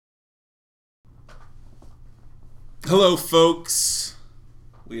Hello, folks.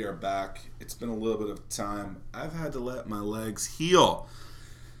 We are back. It's been a little bit of time. I've had to let my legs heal.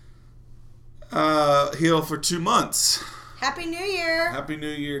 Heal for 2 months. Happy New Year. Happy New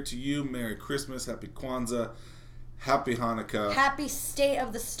Year to you. Merry Christmas. Happy Kwanzaa. Happy Hanukkah. Happy State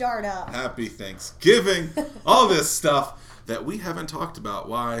of the Startup. Happy Thanksgiving. All this stuff that we haven't talked about.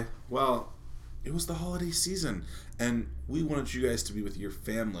 Why? Well, it was the holiday season, and we wanted you guys to be with your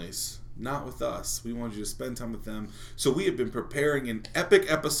families, not with us. We wanted you to spend time with them. So we have been preparing an epic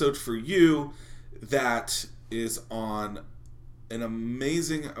episode for you that is on an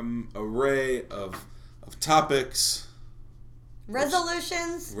amazing array of topics.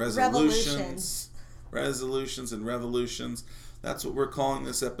 Resolutions. Resolutions and revolutions. That's what we're calling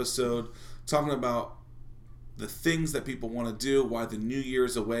this episode. Talking about the things that people want to do, why the new year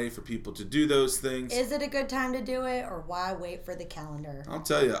is a way for people to do those things. Is it a good time to do it, or why wait for the calendar? I'll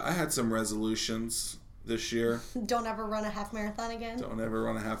tell you, I had some resolutions this year. Don't ever run a half marathon again? Don't ever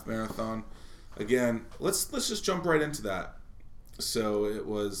run a half marathon again. Let's just jump right into that. So it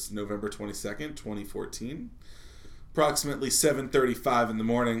was November 22nd, 2014. Approximately 7:35 in the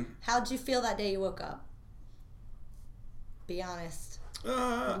morning. How'd you feel that day you woke up? Be honest.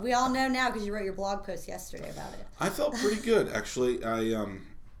 We all know now because you wrote your blog post yesterday about it. I felt pretty good, actually.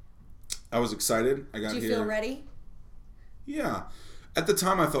 I was excited. I got here. Did you feel ready? Yeah. At the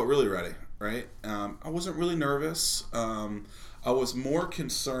time, I felt really ready, right? I wasn't really nervous. I was more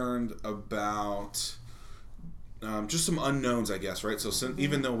concerned about just some unknowns, I guess, right? So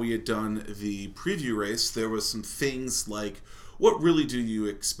even though we had done the preview race, there was some things like, what really do you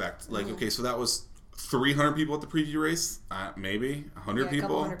expect? Like, okay, so that was 300 people at the preview race, maybe 100 people. A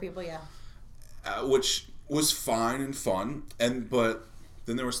couple 100 people, yeah. Which was fine and fun, but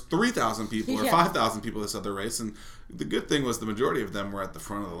then there was 3,000 people or 5,000 people this other race, and the good thing was the majority of them were at the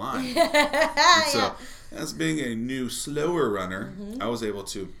front of the line. So, as being a new, slower runner, I was able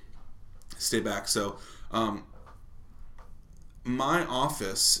to stay back. So, my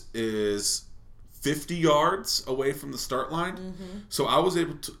office is 50 yards away from the start line, so I was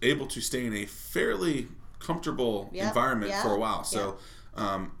able to stay in a fairly comfortable environment for a while. So,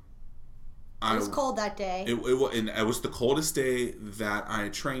 it was cold that day. It was the coldest day that I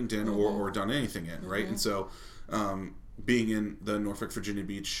trained in or done anything in, right? And so, being in the Norfolk, Virginia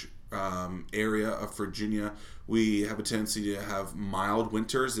Beach area of Virginia, we have a tendency to have mild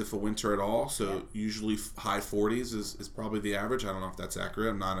winters, if a winter at all. So usually high 40s is probably the average. I don't know if that's accurate.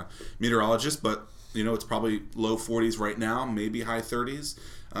 I'm not a meteorologist, but it's probably low 40s right now, maybe high 30s,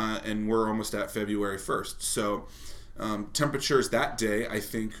 and we're almost at February 1st. So temperatures that day, I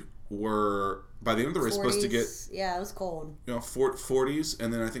think, were, by the end of the race, 40s, supposed to get... Yeah, it was cold. 40s,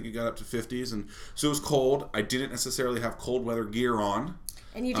 and then I think it got up to 50s, and so it was cold. I didn't necessarily have cold weather gear on.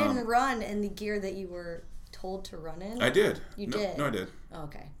 And you didn't run in the gear that you were told to run in? I did. Did? No, I did. Oh,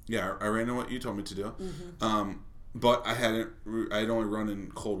 okay. Yeah, I ran in what you told me to do. But I had only run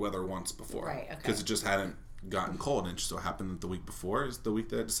in cold weather once before. Right, okay. Because it just hadn't gotten cold, and it just so happened that the week before is the week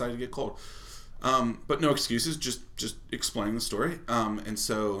that I decided to get cold. But no excuses, just explaining the story. And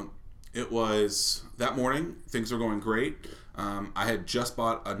so it was that morning, things were going great. I had just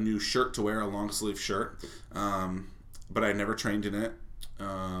bought a new shirt to wear, a long sleeve shirt, but I never trained in it.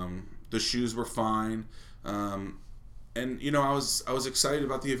 The shoes were fine. And I was excited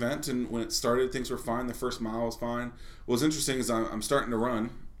about the event, and when it started, things were fine. The first mile was fine. What was interesting is I'm starting to run,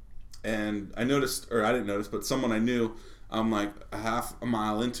 and I noticed, or I didn't notice, but someone I knew, I'm like a half a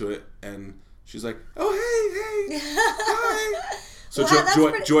mile into it, and she's like, "Oh, hey, hi." So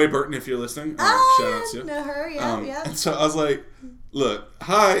Joy Burton, if you're listening, shout out to you. Know her, yeah. And so I was like, "Look,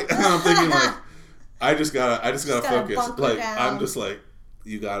 hi," and I'm thinking like, I just gotta focus. Like I'm just like,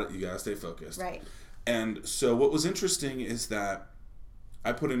 you gotta stay focused. Right. And so what was interesting is that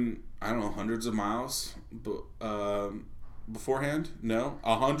I put in, I don't know, hundreds of miles beforehand. No,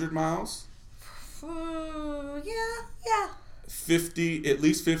 100 miles. Yeah. 50, at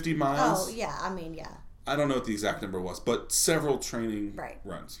least 50 miles. Oh yeah, I mean yeah. I don't know what the exact number was, but several training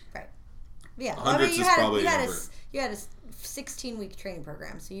runs. Right. Yeah. Hundreds is probably a number. You had a 16-week training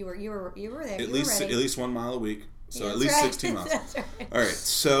program, so you were there. At least 1 mile a week. So at least 16 miles. That's right. All right.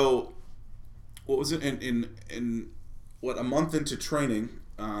 So what was it in a month into training?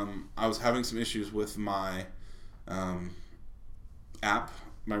 I was having some issues with my app,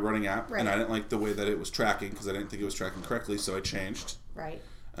 my running app, and I didn't like the way that it was tracking because I didn't think it was tracking correctly. So I changed. Right.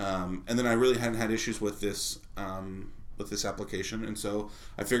 And then I really hadn't had issues with this application, and so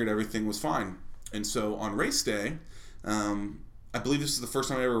I figured everything was fine. And so on race day, I believe this is the first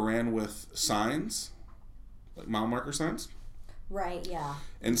time I ever ran with signs, like mile marker signs. Right, yeah.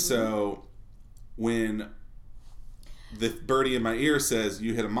 And so when the birdie in my ear says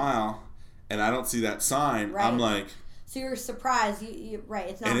you hit a mile, and I don't see that sign. Right. I'm like. So you're surprised. You right.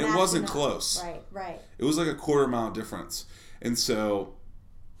 It's not. And it wasn't close. Right. It was like a quarter-mile difference, and so.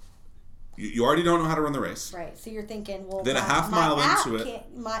 You already don't know how to run the race. Right. So you're thinking, well, then a half mile into it,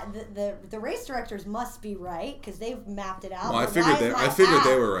 the race directors must be right because they've mapped it out. Well, I figured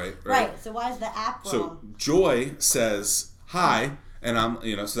they were right. Right. So why is the app wrong? So Joy says hi, and I'm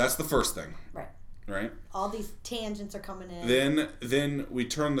so that's the first thing. Right. All these tangents are coming in. Then we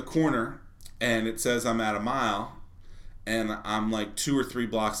turn the corner, and it says I'm at a mile, and I'm like 2 or 3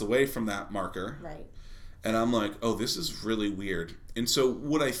 blocks away from that marker. Right. And I'm like, oh, this is really weird. And so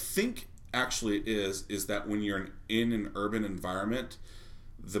what I think actually is that when you're in an urban environment,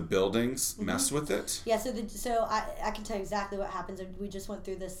 the buildings mess with it. Yeah, so I can tell you exactly what happens. We just went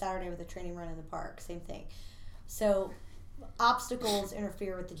through this Saturday with a training run in the park. Same thing. So obstacles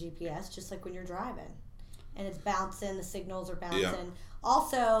interfere with the GPS, just like when you're driving. And it's bouncing, the signals are bouncing. Yeah.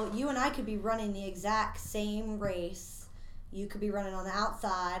 Also, you and I could be running the exact same race. You could be running on the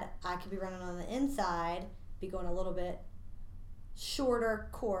outside. I could be running on the inside, be going a little bit shorter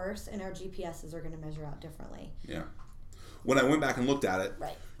course, and our GPSs are going to measure out differently. Yeah. When I went back and looked at it,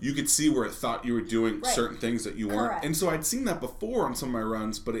 you could see where it thought you were doing certain things that you weren't. Correct. And so I'd seen that before on some of my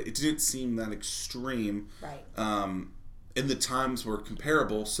runs, but it didn't seem that extreme. Right. And the times were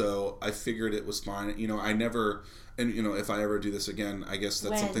comparable, so I figured it was fine. I never, and if I ever do this again, I guess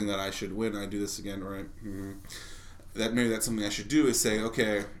that's something that I should win. I do this again, right? Mm-hmm. Maybe that's something I should do is say,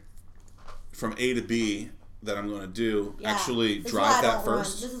 okay, from A to B, that I'm going to do, actually drive that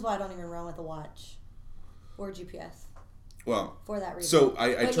first. This is why I don't even run with a watch or GPS. Well, for that reason. So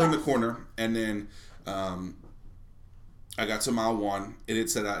I turned the corner, and then I got to mile 1. It had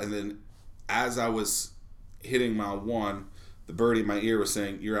set out, and then as I was hitting mile 1, the birdie in my ear was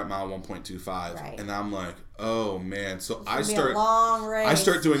saying, "You're at mile 1.25," right. And I'm like, "Oh man!" So I start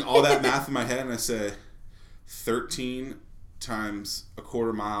doing all that math in my head, and I say, 13 times a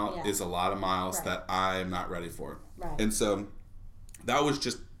quarter mile is a lot of miles that I'm not ready for. Right. And so that was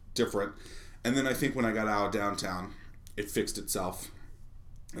just different. And then I think when I got out of downtown, it fixed itself.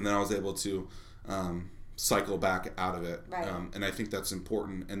 And then I was able to cycle back out of it. Right. And I think that's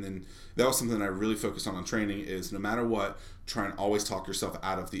important. And then that was something I really focused on training is no matter what, try and always talk yourself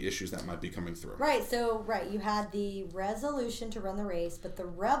out of the issues that might be coming through. Right. So, you had the resolution to run the race, but the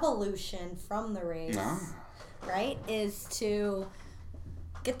revolution from the race... right, is to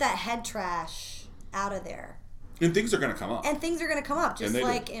get that head trash out of there. And things are going to come up. Just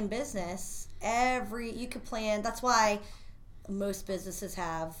like in business. You could plan. That's why most businesses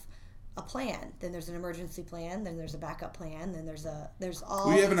have a plan. Then there's an emergency plan. Then there's a backup plan. Then there's all.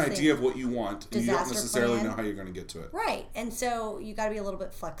 We have an idea of what you want, and you don't necessarily know how you're going to get to it. Right, and so you got to be a little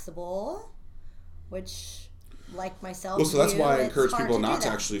bit flexible, which. Like myself. Well, so that's why I encourage people not to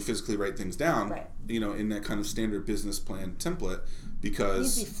actually physically write things down, in that kind of standard business plan template,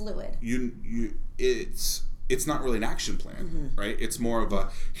 because it needs to be fluid. It's not really an action plan, right? It's more of a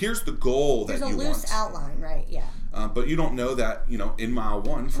here's the goal that you want. There's a loose outline, right? Yeah. But you don't know that in mile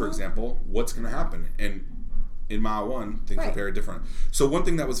 1, for example, what's going to happen, and in mile 1 things are very different. So one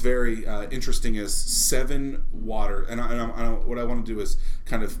thing that was very interesting is 7 water, and what I want to do is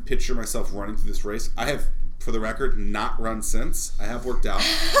kind of picture myself running through this race. I have, for the record, not run since. I have worked out,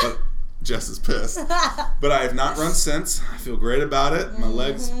 but Jess is pissed. But I have not run since. I feel great about it. My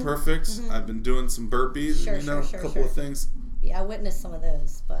legs perfect. I've been doing some burpees, a couple of things. Yeah, I witnessed some of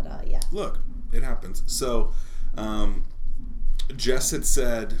those, but yeah. Look, it happens. So Jess had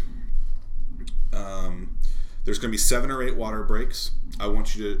said there's going to be 7 or 8 water breaks. I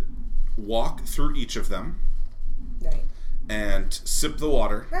want you to walk through each of them. Right. And sip the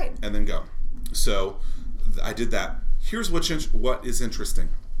water. Right. And then go. So I did that. Here's what is interesting.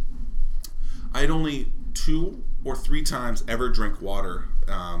 I had only 2 or 3 times ever drink water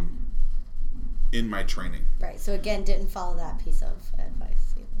in my training. Right. So again, didn't follow that piece of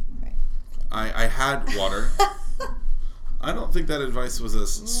advice either. Right. I had water. I don't think that advice was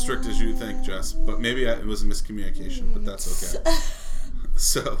as strict as you think, Jess. But maybe it was a miscommunication. But that's okay.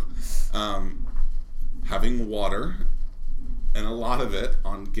 So, having water. And a lot of it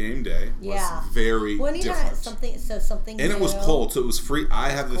on game day was very different. Something and new. It was cold, so it was free. I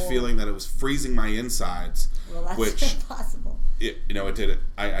have the feeling that it was freezing my insides. Well, that's impossible. It did it.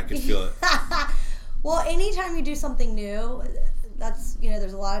 I could feel it. Well, anytime you do something new, that's,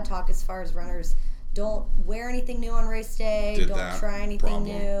 there's a lot of talk as far as runners. Don't wear anything new on race day. Don't try anything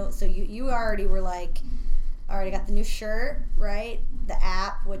new. So you already were like, already got the new shirt, right? The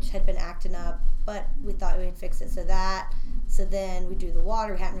app, which had been acting up, but we thought we would fix it. So then we do the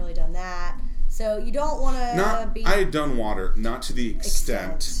water. We hadn't really done that. So you don't want to be... I had done water, not to the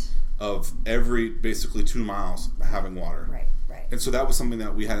extent of every, basically 2 miles having water. Right. And so that was something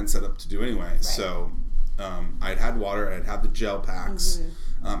that we hadn't set up to do anyway. Right. So I'd had water, I'd had the gel packs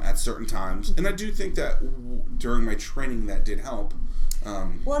at certain times. And I do think that during my training that did help.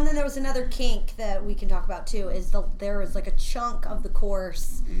 Well, and then there was another kink that we can talk about too, is there was like a chunk of the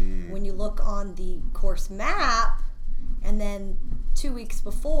course when you look on the course map, and then 2 weeks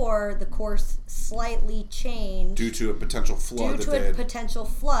before, the course slightly changed. Due to a potential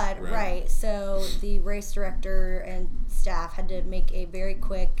flood. Right. So the race director and staff had to make a very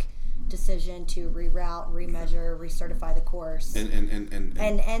quick decision to reroute, remeasure, recertify the course.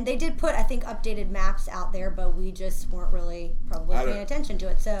 And they did put, I think, updated maps out there, but we just weren't really probably paying attention to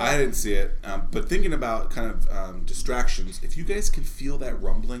it. So I didn't see it. But thinking about kind of distractions, if you guys can feel that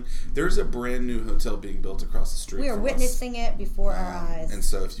rumbling, there's a brand new hotel being built across the street. We are witnessing it before our eyes. And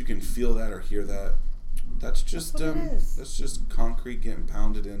so if you can feel that or hear that, that's just concrete getting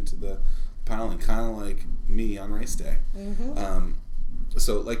pounded into the piling, kind of like me on race day.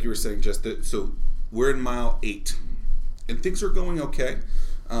 So like you were saying, so we're in mile 8, and things are going okay.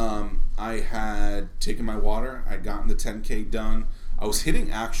 I had taken my water. I'd gotten the 10K done. I was hitting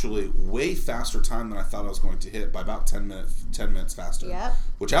actually way faster time than I thought I was going to hit, by about 10 minutes faster. Yep.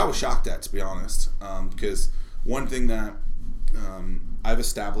 Which I was shocked at, to be honest, because one thing that I've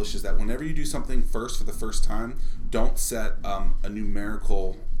established is that whenever you do something for the first time, don't set a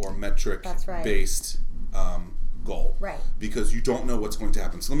numerical or metric based goal. Right. Because you don't know what's going to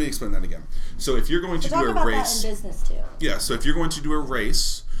happen. So let me explain that again. So if you're going to do a race... Talk about that in business too. Yeah, so if you're going to do a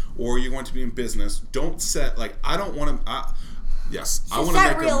race or you're going to be in business, don't set, like, I don't want to... Yes, I want to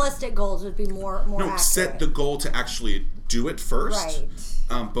make realistic goals would be more accurate. Set the goal to actually do it first.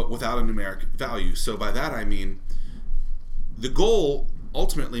 Right. But without a numeric value. So by that I mean the goal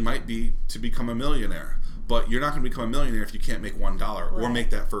ultimately might be to become a millionaire. But you're not going to become a millionaire if you can't make $1 or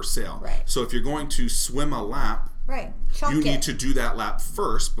make that first sale. Right. So if you're going to swim a lap, you need to do that lap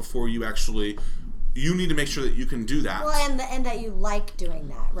first before you actually... You need to make sure that you can do that. Well, and that you like doing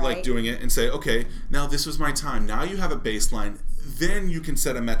that, right? Like doing it and say, okay, now this was my time. Now you have a baseline. Then you can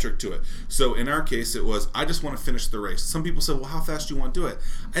set a metric to it. So in our case, it was, I just want to finish the race. Some people said, well, how fast do you want to do it?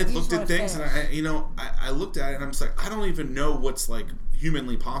 I looked at things and I looked at it and I'm just like, I don't even know what's like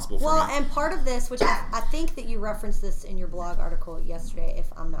humanly possible for me. Well, and part of this, which I think that you referenced this in your blog article yesterday, if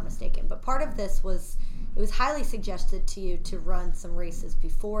I'm not mistaken, but part of this was, it was highly suggested to you to run some races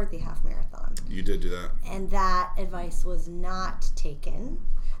before the half marathon. You did do that. And that advice was not taken.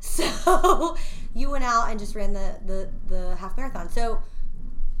 So you went out and just ran the half marathon. So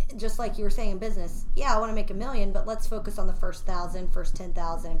just like you were saying in business, I want to make $1 million, but let's focus on the first 1,000, first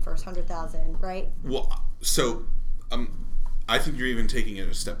 10,000, first 100,000, right? Well, so I think you're even taking it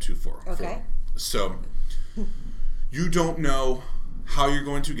a step too far. Okay. So you don't know how you're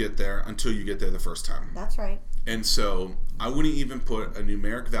going to get there until you get there the first time. That's right. And so I wouldn't even put a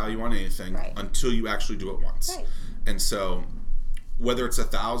numeric value on anything until you actually do it once. Right. And so whether it's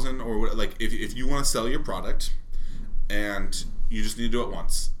 1,000 or like if you want to sell your product and you just need to do it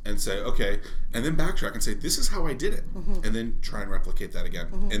once and say, okay, and then backtrack and say, this is how I did it. And then try and replicate that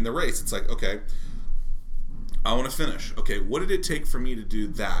again. In the race, it's like, okay, I want to finish. Okay, what did it take for me to do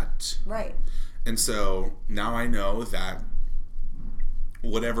that? Right. And so now I know that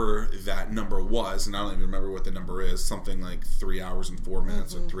whatever that number was, and I don't even remember what the number is, something like 3 hours and 4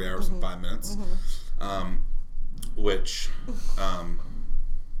 minutes or 3 hours and 5 minutes, which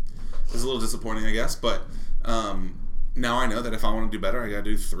is a little disappointing, I guess, but now I know that if I want to do better, I got to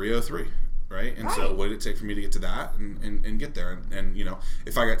do 3:03, right? And so what did it take for me to get to that and get there? And you know,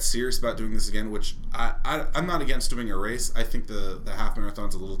 if I got serious about doing this again, which I'm not against doing a race. I think the half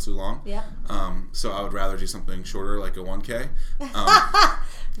marathon's a little too long. Yeah. So I would rather do something shorter, like a 1K.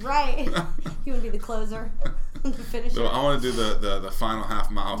 Right. You would be the closer, the finisher. So I want to do the final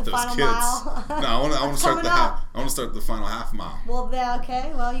half mile with those kids. Mile. No, I want to start I want to start the final half mile. Well,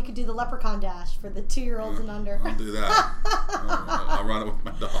 okay. Well, you could do the leprechaun dash for the 2-year-olds and under. I'll do that. I'll run it with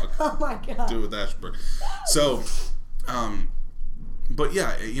my dog. Oh my god. Do it with Ashburn. So, but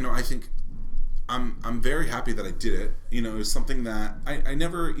yeah, you know, I think I'm very happy that I did it. You know, it was something that I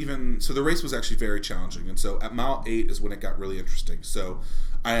never even... So the race was actually very challenging. And so at mile 8 is when it got really interesting. So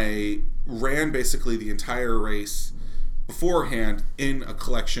I ran basically the entire race beforehand in a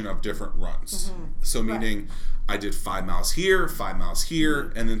collection of different runs. So meaning I did 5 miles here, 5 miles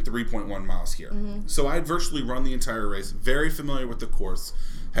here, and then 3.1 miles here. So I had virtually run the entire race, very familiar with the course,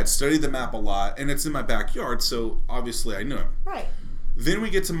 had studied the map a lot, and it's in my backyard, so obviously I knew it. Right. Then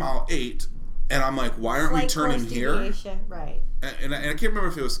we get to mile 8, And I'm like, why aren't we turning here? Right. And I can't remember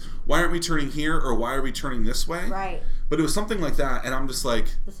if it was, why aren't we turning here or why are we turning this way? Right. But it was something like that. And I'm just like,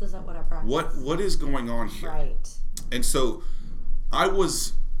 this isn't what I practiced. What is going on here? Right. And so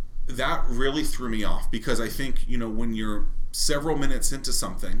that really threw me off because I think, when you're several minutes into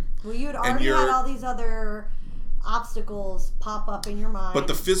something. Well, you had already had all these other obstacles pop up in your mind. But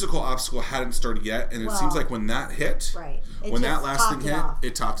the physical obstacle hadn't started yet, and it seems like when that hit, when that last thing hit,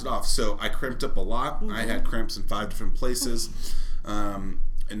 it topped it off. So I cramped up a lot. I had cramps in 5 different places.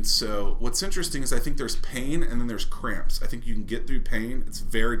 And so what's interesting is I think there's pain and then there's cramps. I think you can get through pain. It's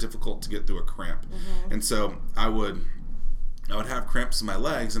very difficult to get through a cramp. And so I would have cramps in my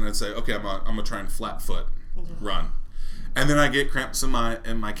legs, and I'd say, okay, I'm gonna try and flat foot run, and then I get cramps in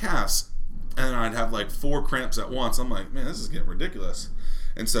my calves, and I'd have like 4 cramps at once. I'm like, man, this is getting ridiculous.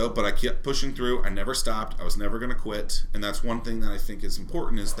 And so, but I kept pushing through. I never stopped. I was never gonna quit, and that's one thing that I think is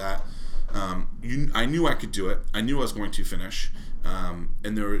important is that I knew I could do it. I knew I was going to finish,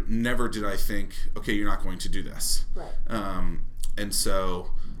 and never did I think, okay, you're not going to do this. Right. And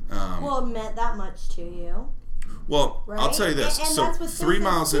so. Well, it meant that much to you. Well, right? I'll tell you this. And so 3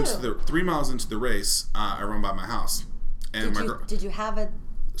 miles into the race, I run by my house, and did you have a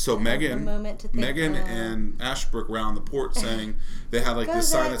moment to think, Megan and Ashbrook were on the porch saying they had like this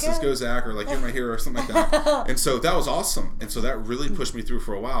sign that says "Go Zach" or like "You're my hero" or something like that. And so that was awesome. And so that really pushed me through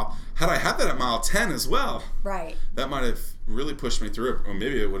for a while. Had I had that at mile 10 as well, right, that might have really pushed me through it, or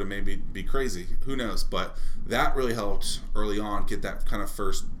maybe it would have made me be crazy. Who knows? But that really helped early on get that kind of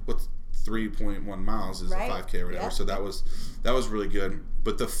first 3.1 miles is a 5K or whatever. Yep. So that was really good.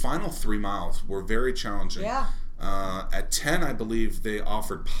 But the final 3 miles were very challenging. Yeah. At 10, I believe they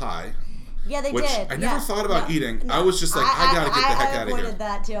offered pie. Yeah, they which did. I never thought about eating. No. I was just like, I gotta get the heck out of here. I avoided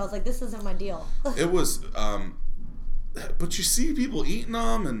that too. I was like, this isn't my deal. It was, but you see people eating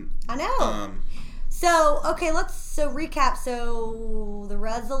them, and I know. So recap. So the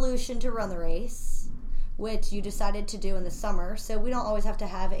resolution to run the race, which you decided to do in the summer. So we don't always have to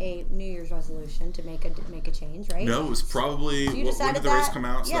have a New Year's resolution to make a change, right? No, it was probably when did the race come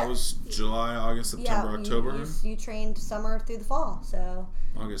out? So that was July, August, September, October. You trained summer through the fall, so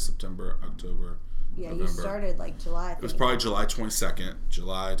August, September, October. Yeah, November. You started like July. It was probably July 22nd,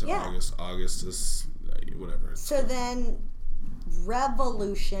 July to August. August is whatever. So then,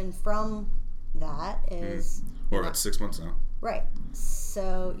 revolution from that is we're at 6 months now. Right.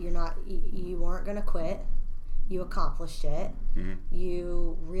 So you weren't going to quit. You accomplished it. Mm-hmm.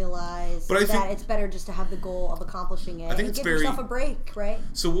 You realized that it's better just to have the goal of accomplishing it. I think and give yourself a break, right?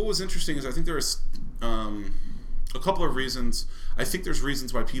 So what was interesting is I think there was a couple of reasons. I think there's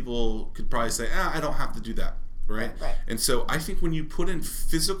reasons why people could probably say, I don't have to do that, right? Right. And so I think when you put in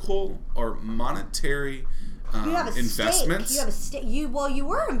physical or monetary you have a investments. Stake. You have a stake. You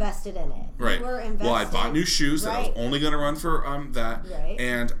were invested in it. Right. You were invested. Well, I bought new shoes that I was only going to run for that. Right.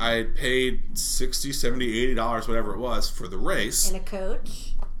 And I paid $60, $70, $80, whatever it was, for the race. And a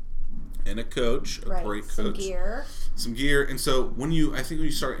coach. A great coach. Some gear. And so when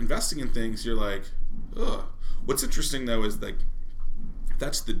you start investing in things, you're like, ugh. What's interesting though is like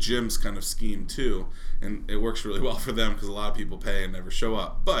that's the gym's kind of scheme too, and it works really well for them because a lot of people pay and never show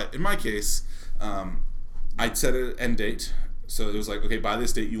up. But in my case, I'd set an end date, so it was like, okay, by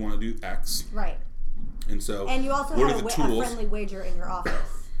this date you want to do X. Right. And so, and you also had a friendly wager in your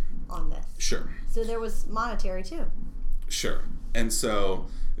office on this. Sure. So there was monetary too. Sure. And so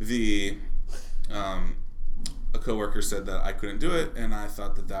a coworker said that I couldn't do it, and I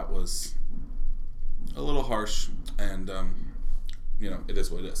thought that was a little harsh, and it is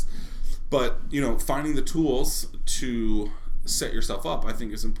what it is. But finding the tools to set yourself up, I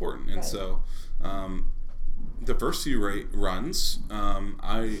think, is important. And so the first few runs,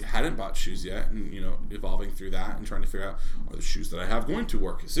 I hadn't bought shoes yet, and evolving through that and trying to figure out, are the shoes that I have going to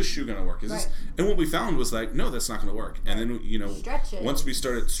work? Is this shoe going to work? Is this? And what we found was like, no, that's not going to work. And then stretching. Once we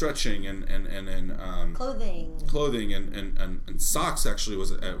started stretching and clothing and socks actually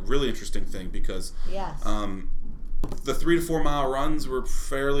was a really interesting thing because the 3 to 4 mile runs were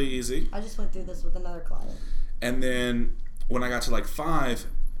fairly easy. I just went through this with another client. And then when I got to like 5.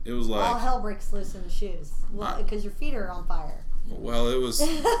 It was like all hell breaks loose in the shoes. Well, because your feet are on fire. Well, it was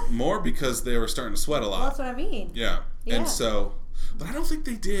more because they were starting to sweat a lot. Well, that's what I mean. Yeah. And so, but I don't think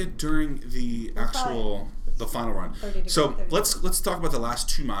they did during the the final run. So let's talk about the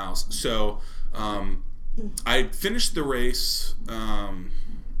last 2 miles. So I finished the race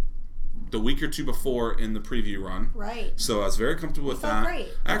the week or two before in the preview run. Right. So I was very comfortable with felt that. great.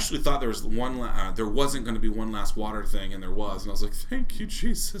 I actually thought there was there wasn't going to be one last water thing, and there was, and I was like, "Thank you,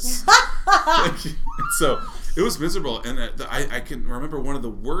 Jesus." Thank you. And so it was miserable, and I can remember one of the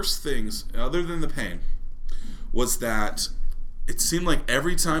worst things, other than the pain, was that it seemed like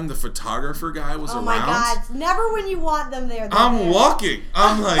every time the photographer guy was around. Oh my God! It's never when you want them there. I'm walking.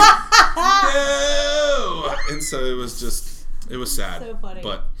 I'm like, no. And so it was sad. So funny.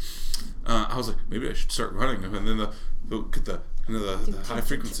 But I was like, maybe I should start running, and then get the high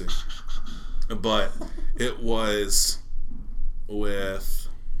frequency. But it was with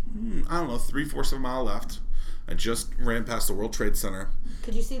I don't know 3/4 of a mile left. I just ran past the World Trade Center.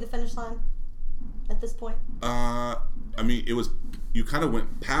 Could you see the finish line at this point? I mean, it was you kind of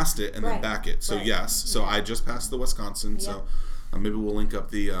went past it and then back it. So yes, so I just passed the Wisconsin. Yep. So maybe we'll link up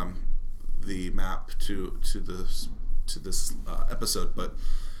the map to this episode. But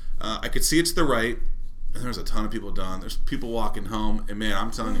I could see it to the right, and there's a ton of people done. There's people walking home, and man,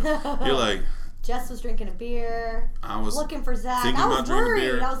 I'm telling you, you're like. Jess was drinking a beer. I was looking for Zach. I was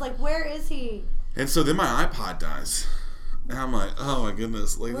worried. I was like, where is he? And so then my iPod dies. And I'm like, oh my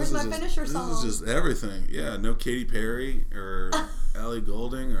goodness. Like, where's my finisher song? This is just everything. Yeah, no Katy Perry or Ellie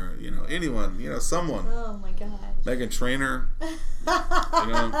Goulding or, anyone, someone. Oh my gosh. Meghan Trainor.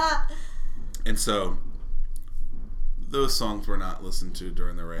 And so those songs were not listened to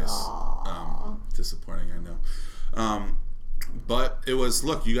during the race. Disappointing, I know. But it was,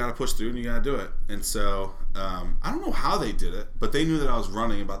 look, you got to push through and you got to do it. And so I don't know how they did it, but they knew that I was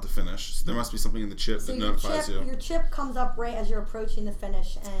running about to finish. So there must be something in the chip that notifies you. Your chip comes up right as you're approaching the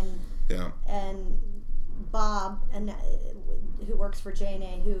finish, and Bob, who works for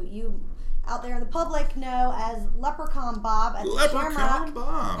JNA, who you out there in the public know as Leprechaun Bob at the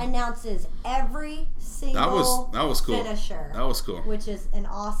Shamrock, announces every single that was cool. finisher. That was cool. Which is an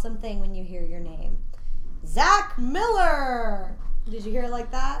awesome thing when you hear your name. Zach Miller. Did you hear it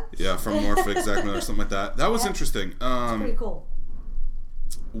like that? Yeah, from Norfolk, Zach Miller, something like that. That was interesting. It's pretty cool.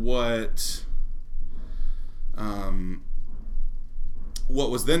 What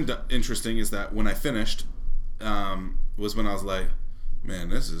was then interesting is that when I finished, was when I was like, man,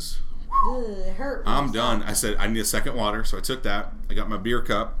 this is... It hurt. I'm done. I said, I need a second water, so I took that. I got my beer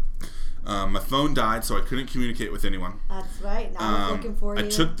cup. My phone died, so I couldn't communicate with anyone. That's right. I was looking for you. I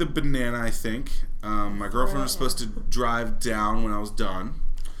took the banana, I think. My girlfriend was supposed to drive down when I was done.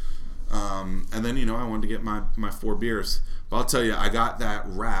 And then, I wanted to get my 4 beers. But I'll tell you, I got that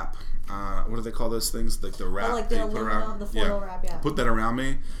wrap. What do they call those things? Like the wrap like that the you put around? The foil wrap, yeah. Put that around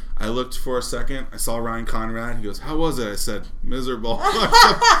me. I looked for a second. I saw Ryan Conrad. He goes, how was it? I said, miserable.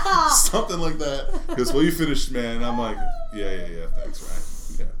 Something like that. He goes, well, you finished, man. And I'm like, yeah. Thanks, Ryan.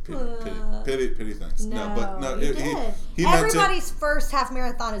 Yeah, pity, thanks. No, he did. Everybody's first half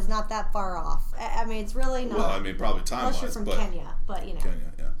marathon is not that far off. I mean, it's really not. Well, probably time-wise. Unless you're from Kenya, but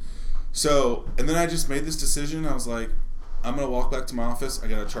Kenya, yeah. So, and then I just made this decision. I was like, I'm going to walk back to my office. I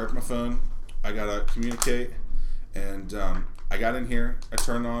got to charge my phone. I got to communicate. And I got in here. I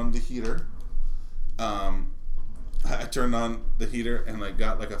turned on the heater. I turned on the heater and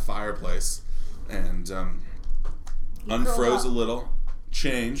got a fireplace and unfroze a little.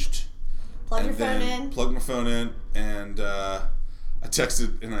 Changed. Plugged your phone in. Plugged my phone in, and I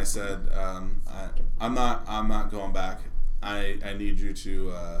texted and I said, "I'm not going back. I need you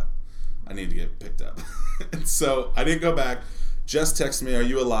to. I need to get picked up." And so I didn't go back. Jess texted me, "Are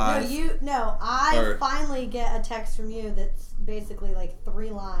you alive?" I finally get a text from you that's basically 3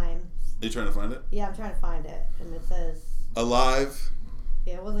 lines. Are you trying to find it? Yeah, I'm trying to find it, and it says alive.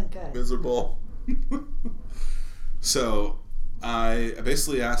 Yeah, it wasn't good. Miserable. So. I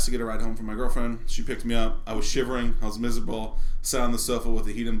basically asked to get a ride home from my girlfriend. She picked me up. I was shivering. I was miserable. Sat on the sofa with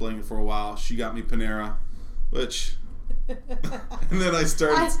a heated blanket for a while. She got me Panera, which... and then I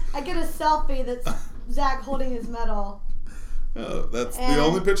started... I get a selfie that's Zach holding his medal. Oh, that's the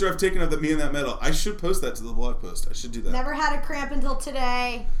only picture I've taken of me in that medal. I should post that to the blog post. I should do that. Never had a cramp until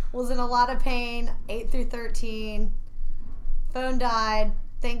today. Was in a lot of pain. 8 through 13. Phone died.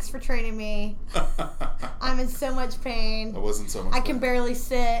 Thanks for training me. I'm in so much pain. I wasn't so much I can barely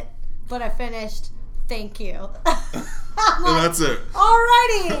sit, but I finished. Thank you. And that's it.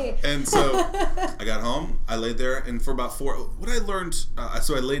 Alrighty. And so I got home. I laid there, and for about 4... What I learned...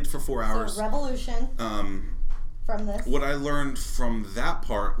 so I laid for 4 hours. So revolution. From this. What I learned from that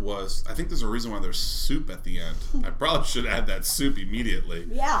part was, I think there's a reason why there's soup at the end. I probably should add that soup immediately.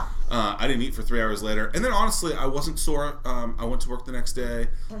 Yeah. I didn't eat for 3 hours later. And then honestly, I wasn't sore. I went to work the next day.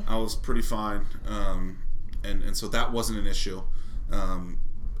 I was pretty fine. And so that wasn't an issue.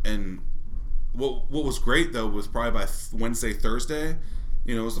 And what was great though was probably by Wednesday, Thursday,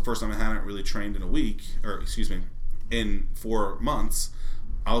 it was the first time I hadn't really trained in a week, or excuse me, in 4 months.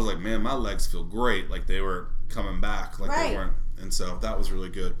 I was like, man, my legs feel great. Like they were coming back, like they weren't. And so that was really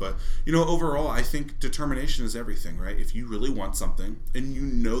good. But, overall, I think determination is everything, right? If you really want something and you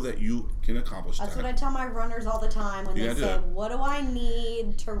know that you can accomplish That's what I tell my runners all the time when they say, what do I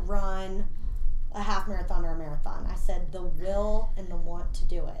need to run a half marathon or a marathon? I said, the will and the want to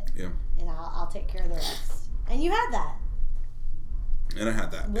do it. Yeah. And I'll take care of the rest. And you had that. And I had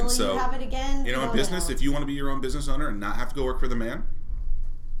that. Will you have it again? In business, if you want to be your own business owner and not have to go work for the man,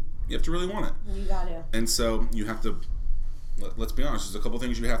 you have to really want it. You got to. And so you have to, let's be honest, there's a couple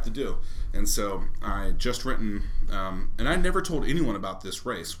things you have to do. And so I just written, and I never told anyone about this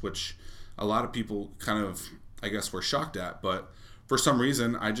race, which a lot of people kind of, I guess, were shocked at. But for some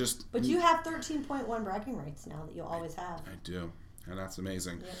reason, But you have 13.1 bragging rights now that you'll always have. I do. And that's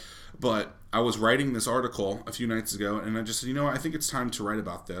amazing. Yep. But I was writing this article a few nights ago, and I just said, I think it's time to write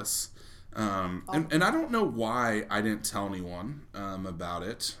about this. And I don't know why I didn't tell anyone about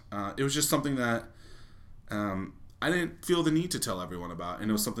it. It was just something that I didn't feel the need to tell everyone about. And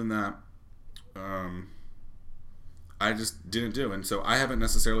it was something that I just didn't do. And so I haven't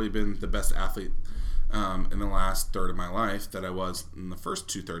necessarily been the best athlete in the last third of my life that I was in the first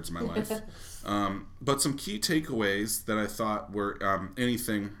 2/3 of my life. But some key takeaways that I thought were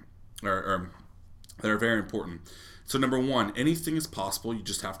anything or that are very important. So number 1, anything is possible. You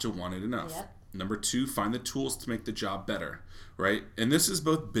just have to want it enough. Yep. Number 2, find the tools to make the job better, right? And this is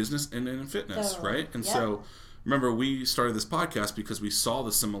both business and in fitness, right? And so remember, we started this podcast because we saw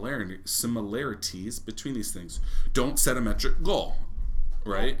the similarities between these things. Don't set a metric goal,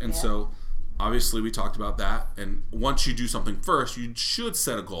 right? And so obviously we talked about that. And once you do something first, you should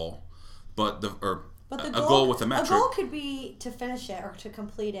set a goal, but a goal with a metric. A goal could be to finish it or to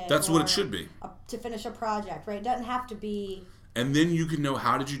complete it. That's what it should be. To finish a project, right? It doesn't have to be. And then you can know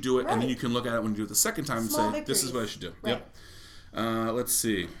how did you do it, and then you can look at it when you do it the second time Small and say, victories. this is what I should do. Right. Yep. Let's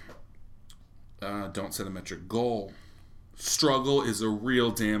see. Don't set a metric goal. Struggle is a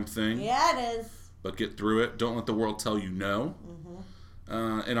real damn thing. Yeah, it is. But get through it. Don't let the world tell you no.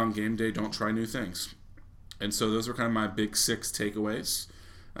 Mm-hmm. And on game day, don't try new things. And so those were kind of my big 6 takeaways.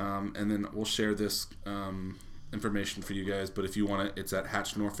 And then we'll share this information for you guys. But if you want it, it's at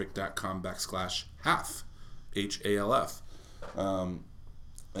hatchnorfolk.com/half. HALF.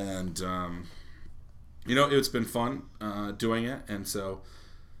 It's been fun doing it. And so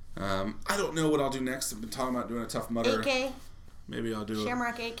I don't know what I'll do next. I've been talking about doing a Tough Mudder. 8K. Maybe I'll do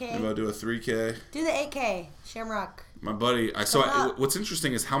Shamrock 8K. Maybe I'll do a 3K. Do the 8K. Shamrock. My buddy, what's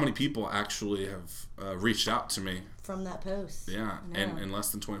interesting is how many people actually have reached out to me from that post. Yeah, in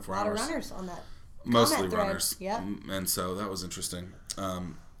less than 24 hours. A lot of runners on that. Mostly runners. Yeah. And so that was interesting.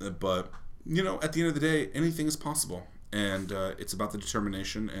 But, at the end of the day, anything is possible. And it's about the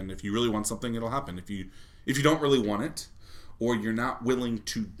determination. And if you really want something, it'll happen. If you don't really want it, or you're not willing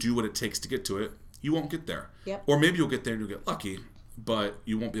to do what it takes to get to it, you won't get there. Yep. Or maybe you'll get there and you'll get lucky, but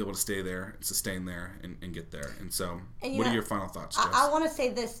you won't be able to stay there and sustain there and get there. And so, what are your final thoughts, Jess? I want to say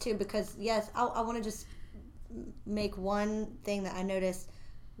this too, because yes, I want to just make one thing that I noticed.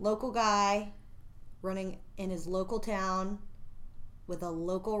 Local guy running in his local town with a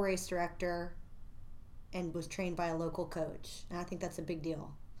local race director and was trained by a local coach. And I think that's a big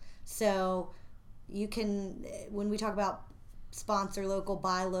deal. So you can, when we talk about sponsor local,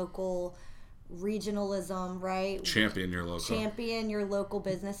 buy local, regionalism, right? Champion your local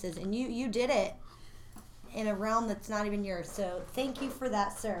businesses. And you did it in a realm that's not even yours. So thank you for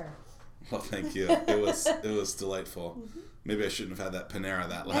that, sir. Well, thank you. It was delightful. Mm-hmm. Maybe I shouldn't have had that Panera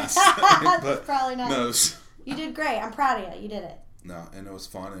that last but probably not. No, you did great. I'm proud of you. You did it. No, and it was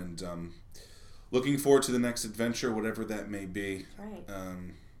fun, and looking forward to the next adventure, whatever that may be. Right.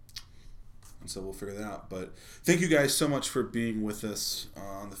 And so we'll figure that out. But thank you guys so much for being with us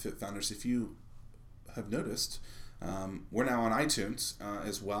on the Fit Founders. If you have noticed, we're now on iTunes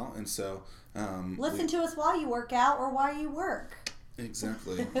as well, and so listen to us while you work out or while you work.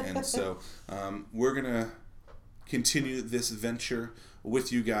 Exactly. And so we're gonna continue this venture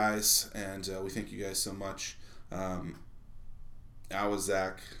with you guys, and we thank you guys so much. I was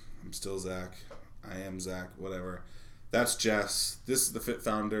Zach. I'm still Zach. I am Zach. Whatever. That's Jess. This is the Fit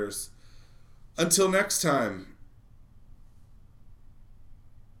Founders. Until next time.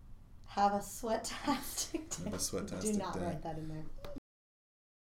 Have a sweat-tastic day. Have a sweat-tastic day. Do not write that in there.